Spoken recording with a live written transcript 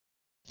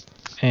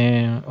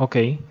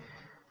Okay,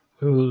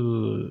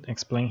 we'll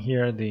explain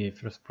here the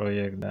first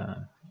project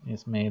that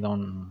is made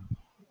on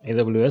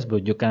AWS,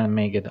 but you can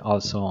make it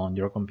also on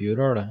your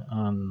computer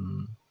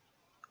on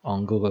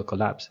Google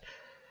Colabs.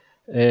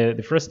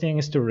 The first thing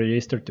is to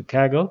register to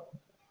Kaggle.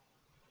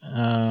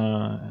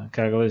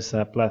 Kaggle is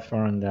a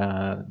platform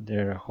that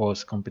there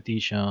hosts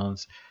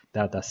competitions,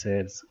 data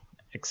sets,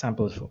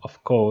 examples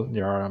of code.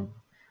 There are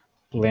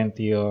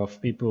plenty of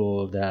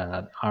people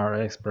that are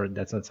expert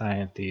data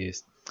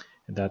scientists,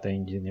 data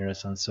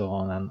engineers, and so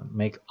on, and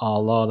make a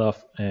lot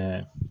of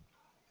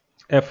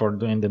effort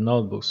doing the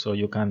notebooks. So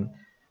you can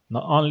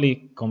not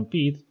only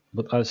compete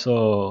but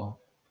also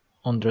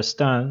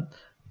understand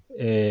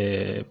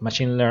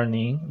machine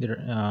learning,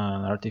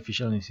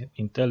 artificial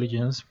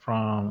intelligence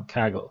from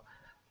Kaggle.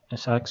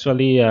 It's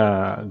actually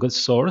a good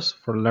source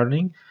for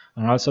learning,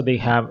 and also they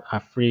have a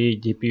free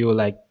GPU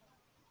like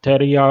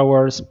 30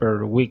 hours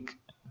per week,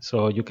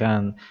 so you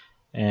can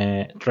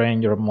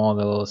train your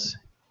models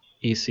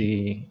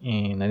easy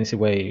in an easy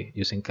way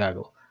using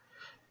Kaggle.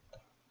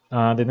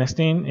 The next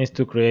thing is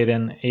to create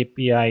an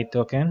API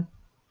token.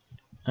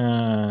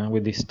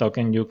 With this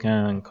token, you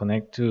can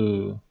connect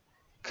to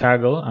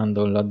Kaggle and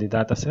download the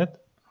dataset.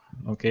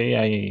 Okay,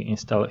 I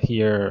installed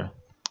here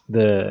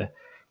the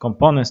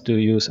components to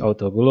use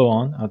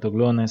Autogluon.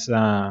 Autogluon is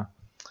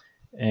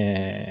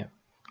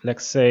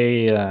let's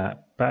say a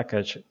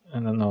package. I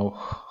don't know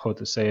how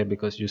to say it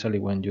because usually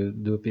when you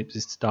do pip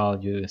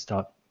install, you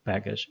install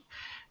package.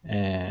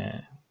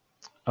 Uh,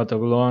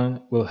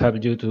 Autogluon will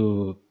help you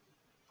to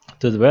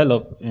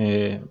develop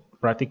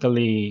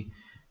practically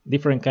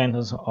different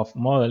kinds of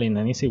model in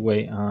an easy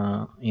way.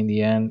 In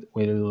the end,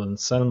 we'll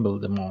ensemble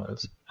the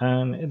models,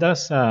 and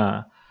that's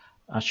a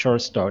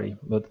short story,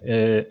 but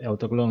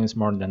Autogluon is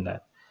more than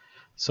that.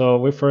 So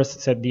we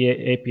first set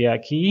the API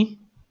key.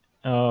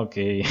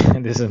 Okay,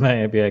 this is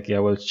my API key. I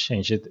will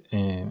change it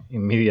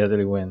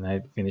immediately when I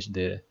finish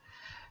the,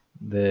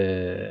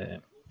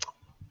 the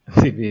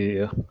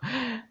video.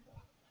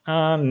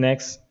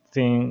 Next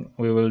thing,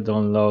 we will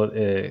download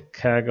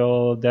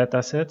Kaggle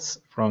datasets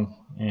from.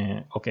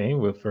 Okay,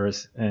 we'll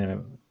first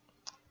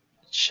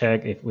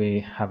check if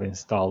we have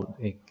installed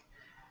the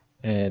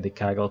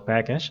Kaggle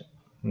package.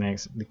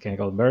 Next, the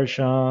Kaggle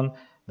version.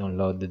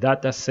 Download the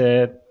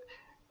dataset.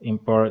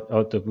 Import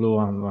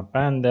Autogluon and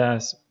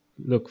pandas.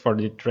 Look for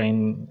the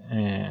train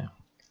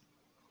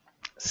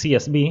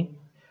CSV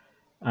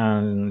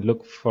and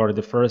look for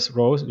the first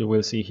rows. You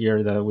will see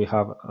here that we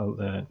have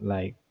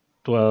like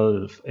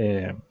 12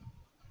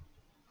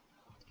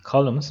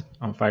 columns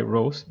and 5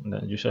 rows.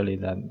 That usually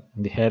that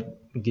the head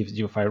gives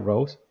you 5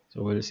 rows.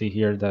 So we'll see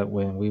here that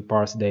when we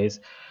parse days,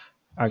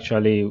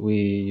 actually we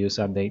use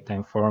a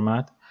datetime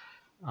format,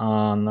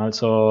 and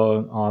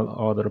also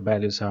all other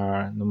values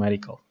are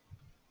numerical.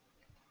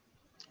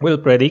 We'll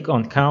predict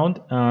on count,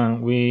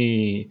 and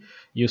we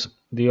use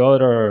the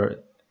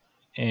other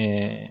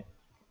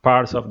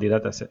parts of the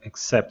dataset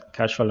except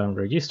casual and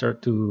register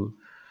to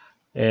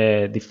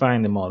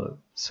define the model.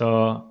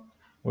 So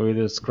we will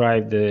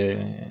describe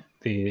the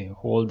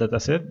whole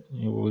dataset.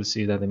 You will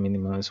see that the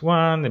minimum is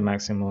 1, the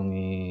maximum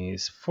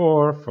is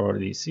 4 for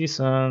the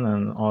season,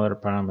 and other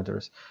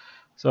parameters.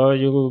 So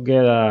you will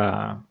get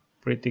a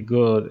pretty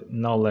good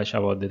knowledge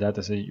about the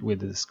dataset we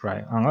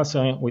describe. And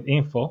also with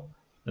info,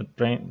 the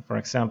train, for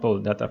example,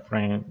 data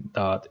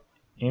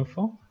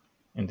frame.info.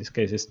 In this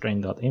case, it's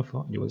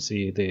train.info. You will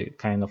see the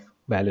kind of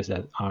values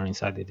that are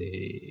inside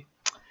the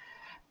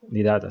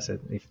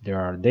dataset. If there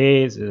are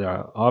dates, there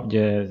are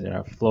objects, there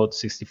are float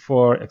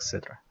 64,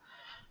 etc.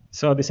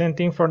 So the same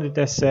thing for the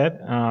test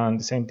set, and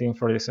the same thing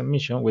for the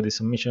submission. With the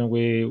submission,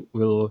 we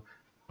will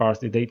parse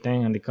the data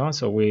and the count.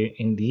 So we,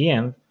 in the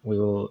end, we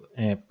will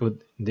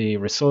put the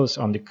results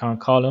on the count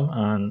column,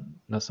 and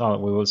that's all.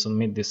 We will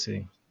submit this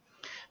thing.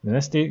 The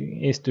next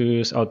thing is to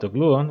use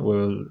Autogluon. We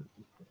will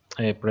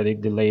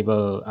predict the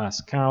label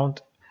as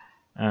count.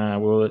 We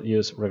will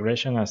use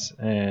regression as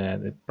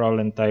the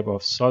problem type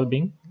of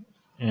solving.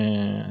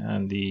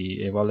 And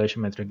the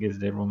evaluation metric is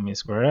the root mean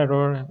square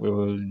error. We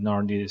will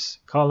ignore these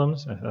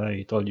columns, as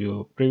I told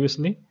you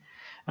previously,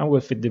 and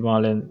we'll fit the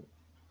model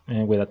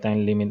with a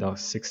time limit of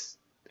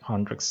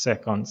 600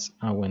 seconds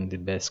and win the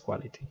best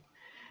quality.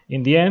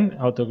 In the end,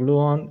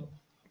 Autogluon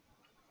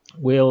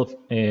will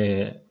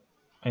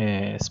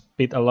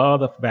spit a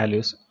lot of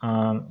values.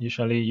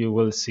 Usually you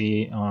will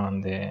see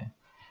on the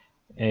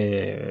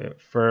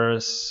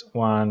first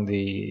one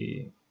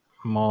the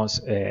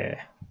most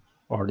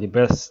or the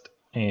best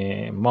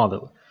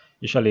model.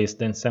 Usually it's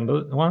the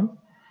ensemble one,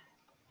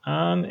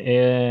 and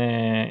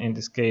in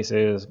this case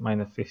is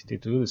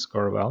 -52 the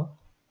score value.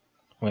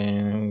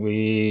 When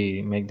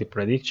we make the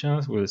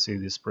predictions, we'll see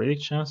these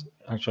predictions.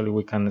 Actually,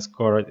 we can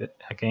score it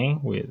again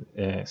with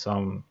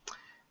some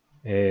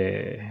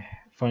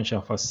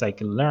function for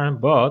scikit-learn,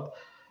 but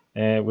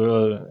we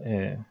will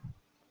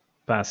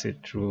pass it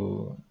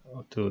through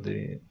to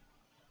the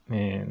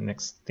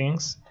next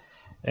things.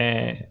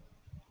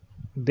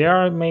 They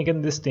are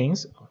making these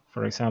things,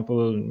 for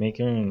example,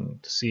 making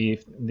to see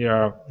if there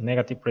are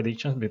negative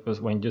predictions, because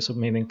when you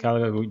submit in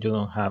Kaggle, you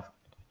don't have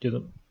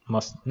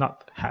must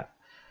not have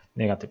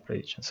negative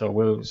prediction. So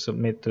we'll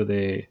submit to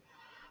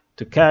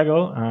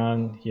Kaggle,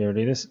 and here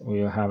it is.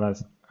 We'll have a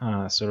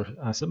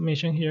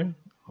submission here.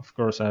 Of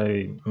course,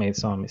 I made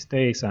some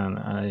mistakes, and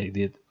I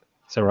did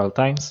several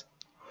times.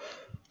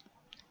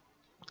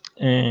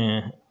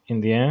 And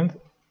in the end,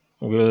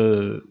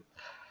 we'll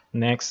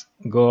next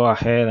go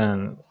ahead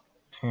and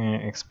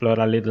explore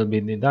a little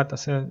bit the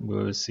dataset.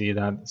 We'll see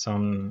that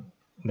some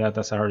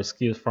data are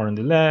skewed from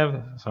the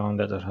left, some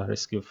data are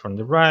skewed from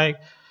the right.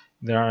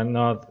 They are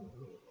not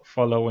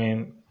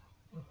following,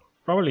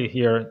 probably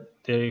here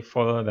they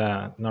follow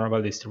the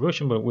normal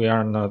distribution, but we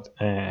are not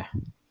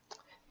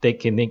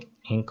taking it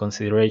in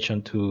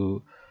consideration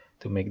to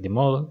make the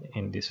model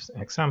in this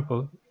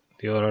example.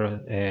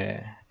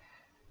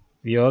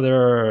 The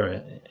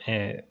other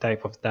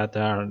type of data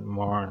are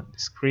more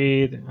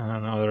discrete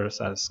and others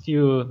are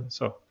skewed.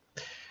 So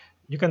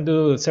you can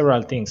do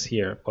several things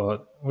here,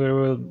 but we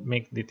will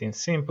make the thing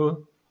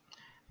simple.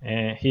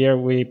 Here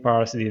we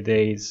parse the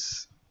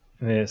days,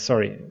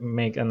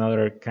 make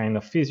another kind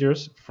of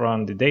features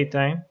from the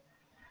datetime.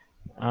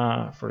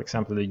 For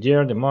example, the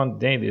year, the month,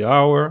 day, the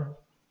hour.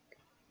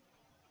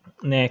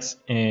 Next,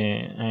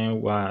 I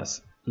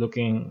was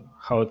looking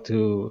how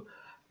to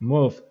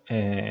move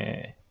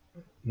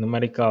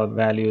numerical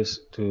values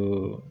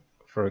to,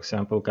 for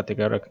example,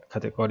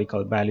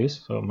 categorical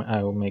values. So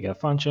I will make a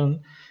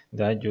function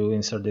that you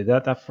insert the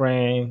data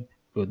frame,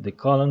 put the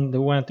column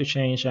you want to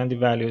change and the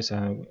values,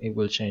 and it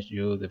will change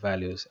you the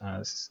values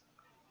as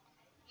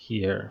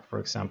here. For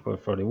example,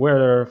 for the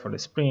weather, for the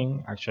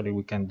spring, actually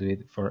we can do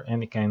it for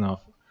any kind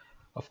of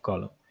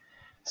column.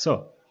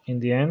 So in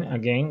the end,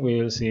 again,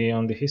 we will see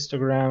on the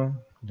histogram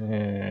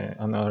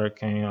another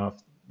kind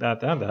of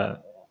data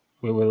that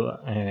we will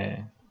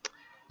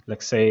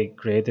let's say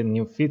created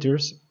new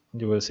features.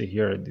 You will see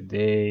here the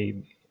day,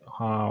 the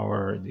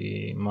hour,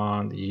 the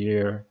month, the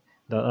year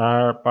that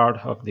are part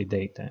of the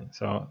data.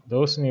 So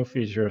those new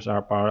features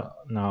are part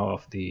now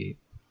of the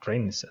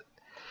training set.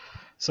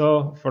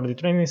 So for the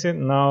training set,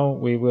 now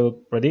we will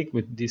predict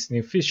with these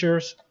new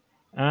features,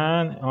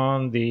 and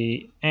on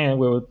the end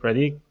we will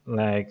predict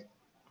like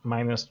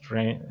minus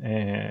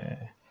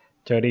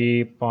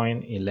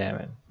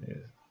 30.11,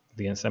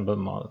 the ensemble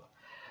model.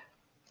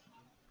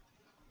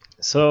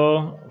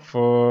 So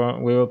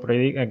we will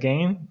predict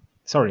again.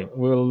 We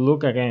will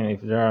look again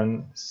if there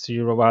are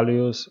zero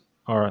values,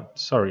 not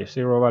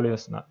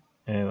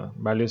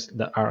values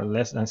that are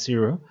less than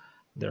zero.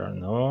 There are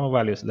no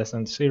values less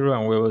than zero,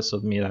 and we will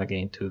submit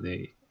again to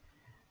the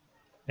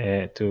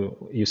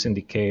using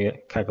the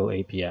Kaggle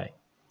API.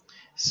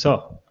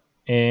 So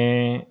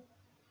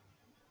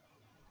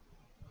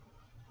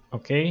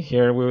okay,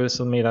 here we will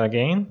submit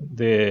again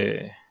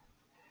the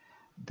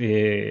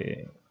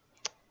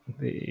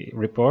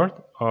report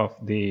of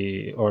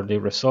the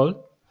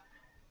result.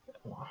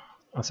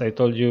 As I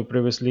told you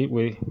previously,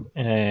 we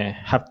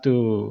have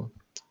to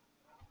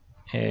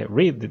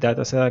read the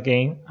dataset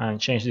again and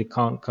change the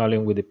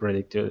column with the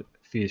predicted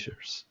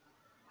features.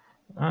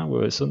 We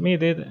will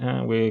submit it,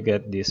 and we will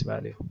get this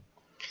value.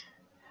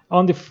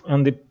 On the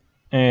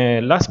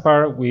last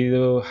part, we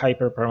do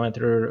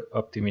hyperparameter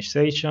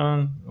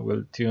optimization.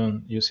 We'll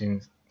tune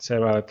using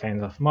several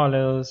kinds of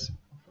models.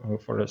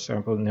 For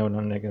example,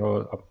 neural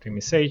network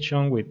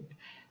optimization with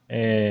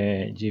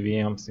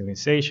GBM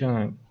optimization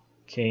and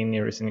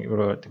k-nearest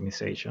neighbor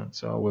optimization.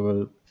 So we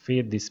will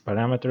feed these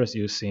parameters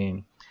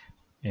using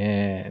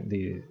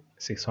the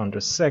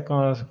 600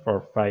 seconds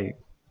for 5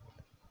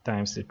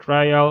 times the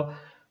trial,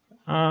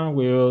 and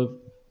we will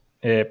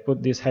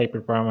put these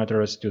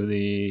hyperparameters to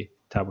the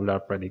tabular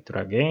predictor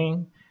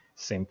again.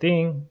 Same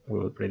thing, we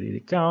will predict the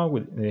count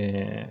with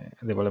the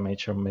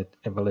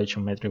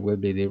evaluation metric will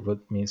be the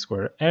root mean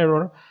square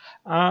error,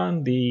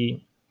 and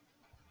the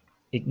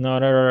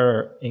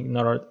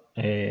ignored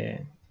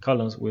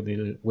columns will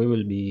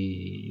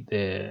be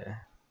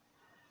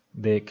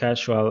the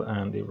casual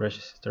and the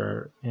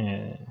register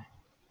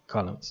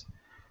columns.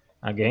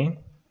 Again,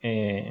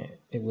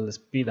 it will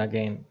speed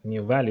again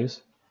new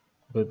values,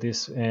 but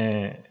this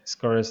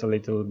score is a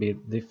little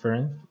bit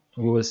different.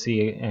 We will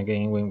see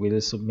again when we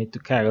will submit to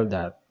Kaggle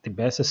that the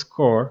best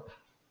score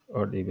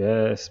or the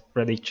best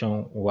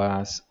prediction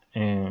was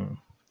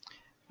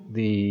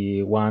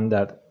the one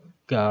that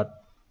got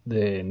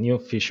the new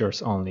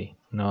features only,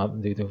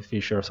 not the new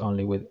features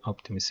only with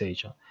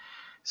optimization.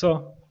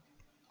 So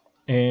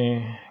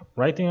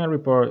writing a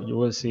report, you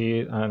will see,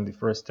 and the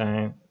first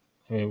time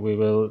we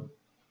will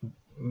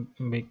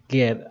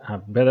get a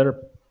better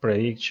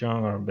prediction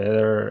or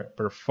better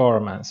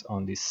performance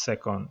on the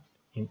second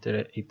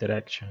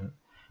iteration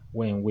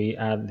when we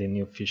add the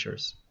new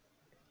features,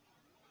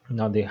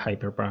 not the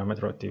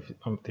hyperparameter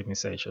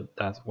optimization.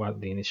 That's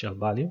what the initial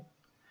value.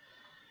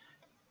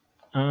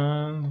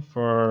 And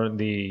for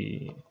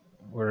the,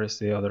 where is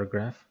the other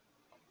graph?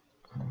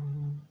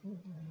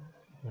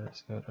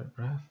 Where's the other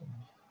graph?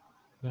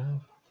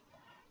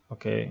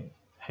 Okay,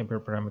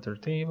 hyperparameter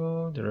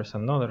table. There is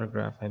another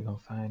graph. I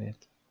don't find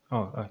it.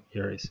 Oh,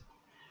 here it is.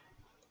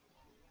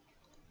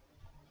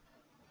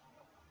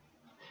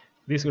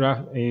 This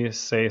graph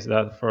says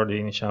that for the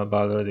initial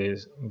value,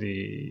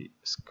 the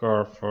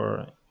score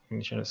for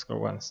initial score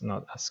was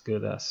not as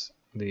good as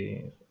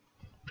the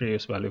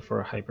previous value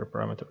for a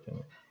hyperparameter.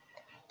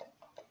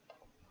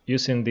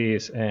 Using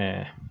this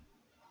the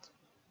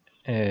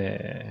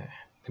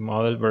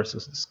model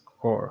versus the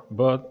score,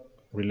 but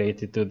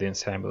related to the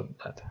ensemble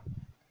data.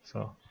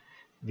 So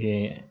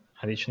the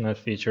additional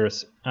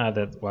features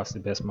added was the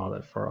best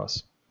model for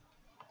us.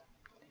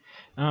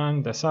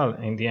 And that's all.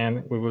 In the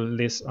end, we will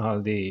list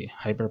all the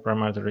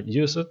hyperparameter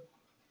used,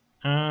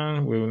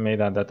 and we will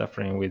make a data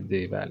frame with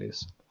the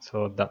values.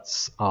 So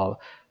that's all.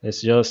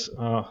 It's just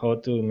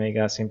how to make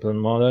a simple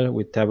model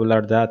with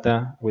tabular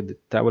data, with the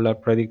tabular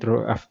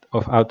predictor of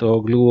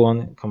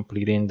Autogluon,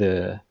 completing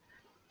the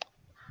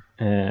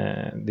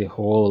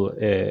whole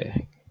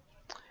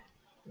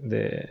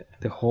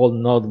the whole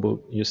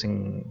notebook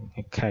using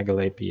a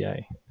Kaggle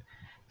API.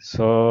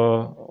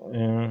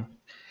 So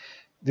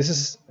this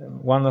is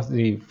one of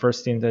the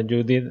first things that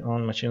you did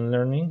on machine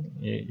learning.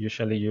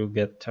 Usually you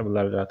get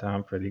tabular data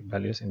and predict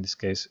values. In this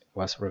case, it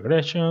was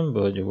regression,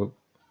 but you will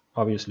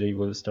obviously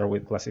start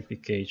with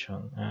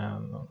classification.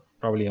 And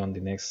probably on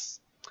the next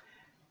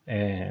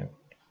videos,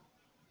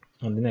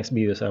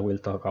 I will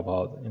talk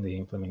about the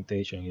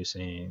implementation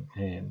using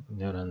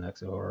neural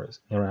networks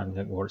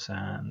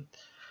and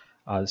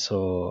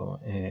also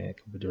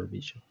computer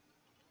vision.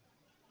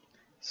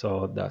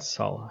 So that's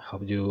all. I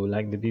hope you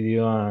like the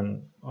video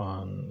and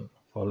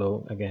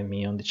follow again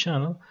me on the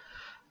channel.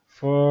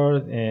 For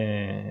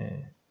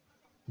the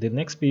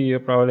next video,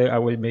 probably I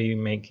will be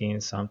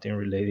making something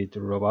related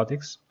to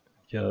robotics,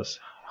 just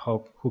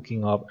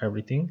hooking up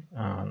everything.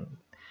 And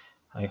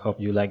I hope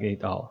you like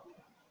it all.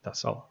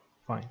 That's all.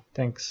 Fine.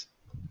 Thanks.